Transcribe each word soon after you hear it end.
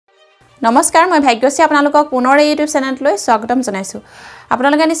নমস্কাৰ মই ভাগ্যশ্ৰী আপোনালোকক পুনৰ ইউটিউব চেনেললৈ স্বাগতম জনাইছো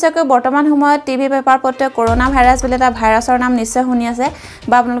আপোনালোকে নিশ্চয়কৈ বৰ্তমান সময়ত টিভি পেপাৰ পত্ৰে কৰোনা ভাইৰাছ বুলি এটা ভাইৰাছৰ নাম নিশ্চয় শুনি আছে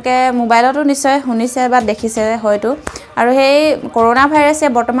বা আপোনালোকে মোবাইলতো নিশ্চয় শুনিছে বা দেখিছে হয়তো আৰু সেই কৰোনা ভাইৰাছে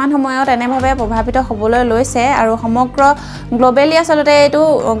বৰ্তমান সময়ত এনেভাৱে প্ৰভাৱিত হ'বলৈ লৈছে আৰু সমগ্ৰ গ্লোবেলি আসলতে এটো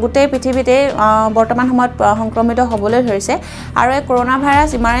গোটেই পৃথিৱীতে বৰ্তমান সময়ত সংক্ৰমিত হ'বলৈ ধৰিছে আৰু এই কৰোনা ভাইৰাছ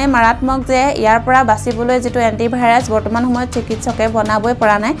ইমানেই মাৰাত্মক যে ইয়াৰ পৰা বাচিবলৈ যেটো এন্টিভাইৰাছ বৰ্তমান সময়ত চিকিৎসকে বনাবই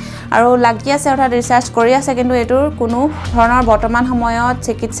পৰা নাই আৰু লাগি আছে অৰ্থাৎ ৰিচাৰ্চ কৰি আছে কিন্তু এটোৰ কোনো ধৰণৰ বৰ্তমান সময়ত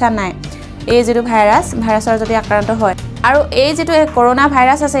চিকিৎসা নাই এই যেটো ভাইৰাছৰ যদি আক্ৰান্ত হয় আৰু এই যেটো কৰোনা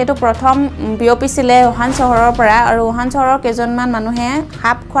ভাইৰাছ আছে এটো প্ৰথম বিয়পিছিলে ওহান চহৰৰ পৰা আৰু ওহান চহৰৰ কেজনমান মানুহে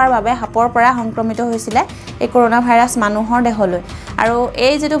হাপ খোৱাৰ বাবে হাপৰ পৰা সংক্ৰমিত হৈছিল এই কৰোনা ভাইৰাছ মানুহৰ দেহলৈ আৰু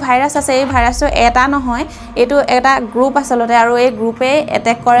এই যেটো ভাইৰাছ আছে এই ভাইৰাছটো এটা নহয় এটো এটা গ্ৰুপ আসলতে আৰু এই গ্ৰুপে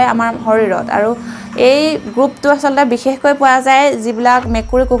এটেক কৰে আমাৰ শৰীৰত আৰু এই গ্ৰুপটো আসলতে বিশেষকৈ পোৱা যায় যিবিলাক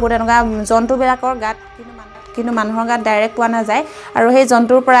মেকুৰী কুকুৰ তেনেকুৱা জন্তুবিলাকৰ গাত কিন্তু মানুহৰ গাত ডাইৰেক্ট পোৱা নাযায় আৰু সেই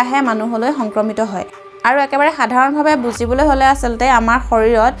জন্তুৰ পৰাহে মানুহলৈ সংক্ৰমিত হয় আৰু একেবাৰে সাধাৰণভাৱে বুজিবলৈ হলে আসলতে আমাৰ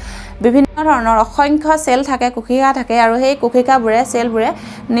শৰীৰত বিভিন্ন ধৰণৰ অসংখ্য সেল থাকে কোষিকা থাকে আৰু সেই কোষিকাবোৰে সেলবোৰে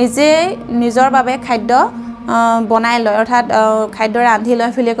নিজৰ বাবে খাদ্য বনাই লয় অৰ্থাৎ খাদ্য ৰান্ধি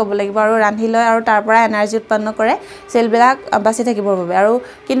লয় ফিলে ক'ব লাগিব আৰু ৰান্ধি লয় আৰু তাৰ পৰা এনাৰ্জি উৎপন্ন কৰে সেলবিলাক বাছি থাকিবৰ বাবে আৰু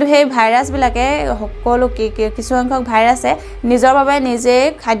কিন্তু সেই ভাইৰাছ বিলাকে সকলো কিছু সংখ্যক ভাইৰাছে নিজৰ বাবে নিজে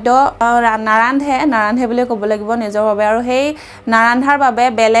খাদ্য নাৰান্ধে বুলি ক'ব লাগিব নিজৰ বাবে আৰু সেই নাৰান্ধাৰ বাবে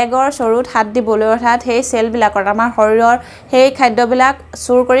বেলেগৰ চৰুত হাত দিবলৈ অৰ্থাৎ সেই সেলবিলাকৰ আমাৰ শৰীৰৰ সেই খাদ্যবিলাক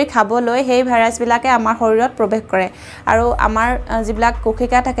চুৰ কৰি খাবলৈ সেই ভাইৰাছ বিলাকে আমাৰ শৰীৰত প্ৰৱেশ কৰে আৰু আমাৰ যিবিলাক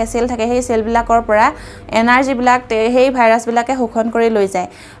কোষিকা থাকে সেল থাকে সেই সেলবিলাকৰ পৰা এনাৰ্জি বিলাক সেই ভাইৰাছ বিলাকে শোষণ কৰি লৈ যায়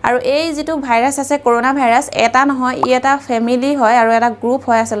আৰু এই যেটো ভাইৰাছ আছে কৰোনা ভাইৰাছ এটা নহয় ই এটা ফ্যামিলি হয় আৰু এটা গ্ৰুপ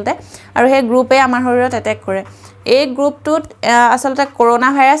হয় আসলতে আৰু সেই গ্ৰুপে আমাৰ শৰীৰত এটেক কৰে এই গ্ৰুপটোত আসলতে কৰোনা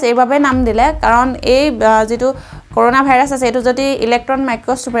ভাইৰাছ এইভাবে নাম দিলে কাৰণ এই যেটো কৰোনা ভাইৰাছ আছে এটো যদি ইলেক্ট্ৰন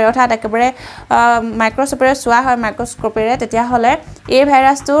মাইক্ৰোস্কোপেৰে অৰ্থাৎ একেবাৰে মাইক্ৰোস্কোপেৰে চোৱা হয় মাইক্ৰোস্কোপেৰে তেতিয়া হলে এই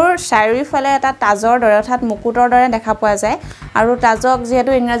ভাইৰাছটোৰ চাৰিওফালে এটা তাজৰ দৰে অৰ্থাৎ মুকুটৰ দৰে দেখা পোৱা যায় আৰু তাজক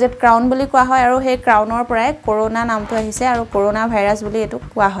যেহেতু ইংৰাজীত ক্ৰাউন বুলি কোৱা হয় আৰু সেই ক্ৰাউনৰ পৰাই কৰোনা নামটো আহিছে আৰু কৰোনা ভাইৰাছ বুলি এটো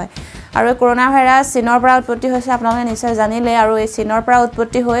কোৱা হয় আৰু এই কৰোনা ভাইৰাছ চীনৰ পৰা উৎপত্তি হৈছে আপোনালোকে নিশ্চয় জানিলে আৰু এই চীনৰ পৰা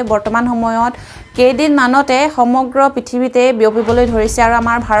উৎপত্তি হৈ বৰ্তমান সময়ত কেইদিন মানতে সমগ্ৰ পৃথিৱীতে বিয়পিবলৈ ধৰিছে আৰু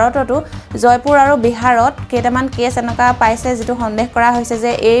আমাৰ ভাৰততো জয়পুৰ আৰু বিহাৰত কেইটামান কেছ এনেকা পাইছে যেটো সন্দেহ কৰা হৈছে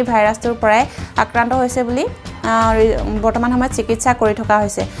যে এই ভাইৰাছটোৰ পৰাই আক্ৰান্ত হৈছে বুলি বৰ্তমান সময়ত চিকিৎসা কৰি থকা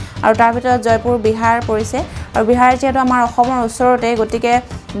হৈছে আৰু তাৰ ভিতৰত জয়পুৰ বিহাৰ পৰিছে আৰু বিহাৰ যেটো আমাৰ অসমৰ ওচৰতে গতিকে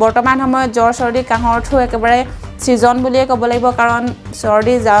বৰ্তমান সময়ত জ্বৰ চৰ্দি কাহৰটো একেবাৰে সিজন বুলিয়ে ক'ব লাগিব কাৰণ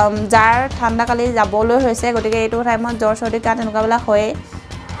চৰ্দি জাৰ ঠাণ্ডা কালি যাবলৈ হৈছে গতিকে এইটো টাইমত জ্বৰ চৰ্দি কাহ তেনেকুৱাবিলা হয়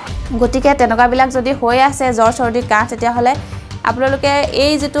গতিকে তেনেকুৱাবিলাক যদি হৈ আছে জ্বৰ চৰ্দি কাহ তেতিয়া হলে আপোনালোকে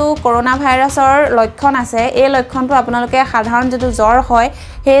এই যেটো কৰোনা ভাইৰাছৰ লক্ষণ আছে এই লক্ষণটো আপোনালোকে সাধাৰণ যেটো জ্বৰ হয়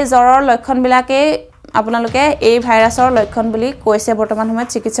সেই জ্বৰৰ লক্ষণবিলাকে আপোনালোকে এই ভাইৰাছৰ লক্ষণ বুলি কৈছে বৰ্তমান সময়ত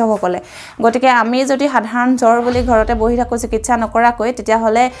চিকিৎসকসকলে গতিকে আমি যদি সাধাৰণ জ্বৰ বুলি ঘৰতে বহি থাকো চিকিৎসা নকৰাকৈ তেতিয়া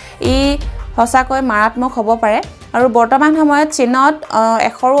হলে ই হসাকৈ মাৰাত্মক হ'ব পাৰে আৰু বৰ্তমান সময়ত চীনত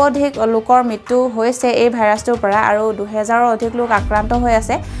 100ৰো অধিক লোকৰ মৃত্যু হৈছে এই ভাইৰাছটোৰ পৰা আৰু 2000ৰো অধিক লোক আক্ৰান্ত হৈ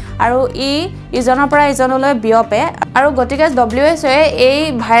আছে আৰু ইজনৰ পৰা ইজনলৈ বিয়পে আৰু গতিকে WHO এই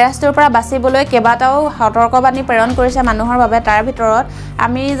ভাইৰাছটোৰ পৰা বাচিবলৈ কেবাটাও সতৰ্কবাণী প্ৰেৰণ কৰিছে মানুহৰ বাবে তাৰ ভিতৰত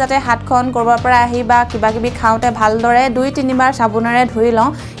আমি যাতে হাতখন কৰবাৰ পৰা আহি বা কিবাকিবি খাওঁতে ভালদৰে 2-3 বাৰ সাবুনেৰে ধুই লওঁ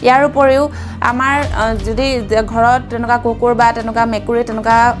ইয়াৰ উপৰিও আমাৰ যদি ঘৰত তেনেকুৱা কুকুৰ বা তেনেকুৱা মেকুৰী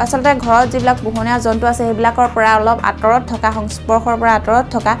তেনেকুৱা আসলতে ঘৰত যিবিলাক পোহনীয়া জন্তু আছে সেইবিলাকৰ পৰা অলপ আঁতৰত থকা সংস্পৰ্শৰ পৰা আঁতৰত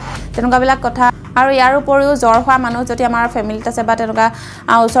থকা তেনেকুৱাবিলাক কথা আৰু ইয়াৰ উপৰিও জ্বৰ হোৱা মানুহ যদি আমাৰ ফ্যামিলিত আছে বা তেনেকুৱা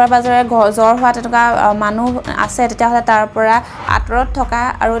ওচৰ পাজৰে জ্বৰ হোৱা তেনেকুৱা মানুহ আছে তেতিয়া হলে তাৰ পৰা আঁতৰত থকা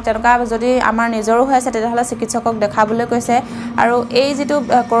আৰু তেনেকুৱা যদি আমাৰ নিজৰো হৈ আছে তেতিয়া হলে চিকিৎসকক দেখাবলৈ কৈছে আৰু এই যেটো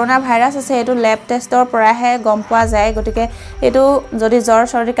কৰোনা ভাইৰাছ আছে এটো ল্যাব টেষ্টৰ পৰাহে গম পোৱা যায় গতিকে এটো যদি জ্বৰ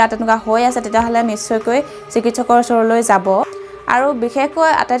চৰ্দি কাহ তেনেকুৱা হৈ আছে তেতিয়া হলে নিশ্চয়কৈ চিকিৎসকৰ ওচৰলৈ যাব আৰু বিশেষকৈ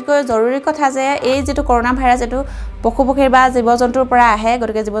আটাইতকৈ জৰুৰী কথা যে এই যেটো কৰোনা ভাইৰাছ এটো পশুপক্ষীৰ বা জীৱ-জন্তুৰ পৰা আহে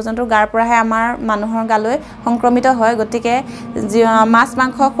গতিকে জীৱ-জন্তুৰ গাৰ পৰাহে আমাৰ মানুহৰ গালৈ সংক্ৰমিত হয় গতিকে মাছ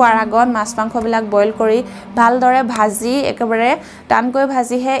মাংস খোৱাৰ আগত মাছ মাংসবিলাক বইল কৰি ভালদৰে ভাজি একেবাৰে টানকৈ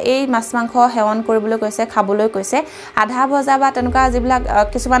ভাজিহে এই মাছ মাংস সেৱন কৰিবলৈ কৈছে খাবলৈ কৈছে আধা ভজা বা তেনেকুৱা যিবিলাক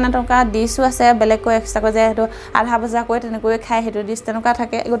কিছুমান তেনেকুৱা ডিশো আছে বেলেগকৈ এক্সট্ৰাকৈ যে হেতু আধা ভজা কৈ তেনেকৈ খাই হেতু ডিশ তেনেকুৱা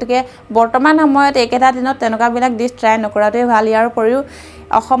থাকে গতিকে বৰ্তমান সময়ত একেটা দিনত তেনেকুৱাবিলাক ডিশ ট্ৰাই নকৰাটোৱে ভাল ইয়াৰ উপৰিও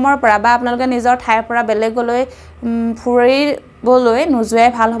অসমৰ পৰা বা আপোনালোকে নিজৰ ঠাইৰ পৰা বেলেগলৈ ফুৰি বলৈ নোজোৱাই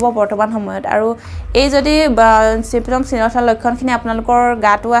ভাল হ'ব বৰ্তমান সময়ত আৰু এই যদি চিম্পটম চিনচাৰ লক্ষণখিনি আপোনালোকৰ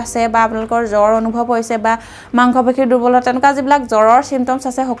গাটো আছে বা আপোনালোকৰ জ্বৰ অনুভৱ হৈছে বা মাংসপেশীৰ দুৰ্বলতা তেনেকুৱা যিবিলাক জ্বৰৰ চিম্পটমছ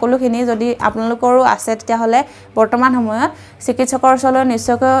আছে সকলোখিনি যদি আপোনালোকৰো আছে তেতিয়াহ'লে বৰ্তমান সময়ত চিকিৎসকৰ ওচৰলৈ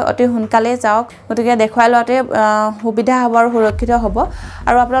নিশ্চয়কৈ অতি সোনকালে যাওক গতিকে দেখুৱাই লোৱাটোৱে সুবিধা হ'ব আৰু সুৰক্ষিত হ'ব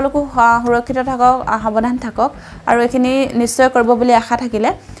আৰু আপোনালোকো সুৰক্ষিত থাকক সাৱধান থাকক আৰু এইখিনি নিশ্চয় কৰিব বুলি আশা থাকিলে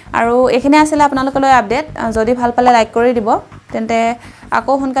আৰু এইখিনি আছিল আপোনালোকলৈ আপডেট যদি ভাল পালে লাইক কৰি দিব তেন্তে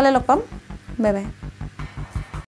আকৌ সোনকালে লগ পাম বাই বাই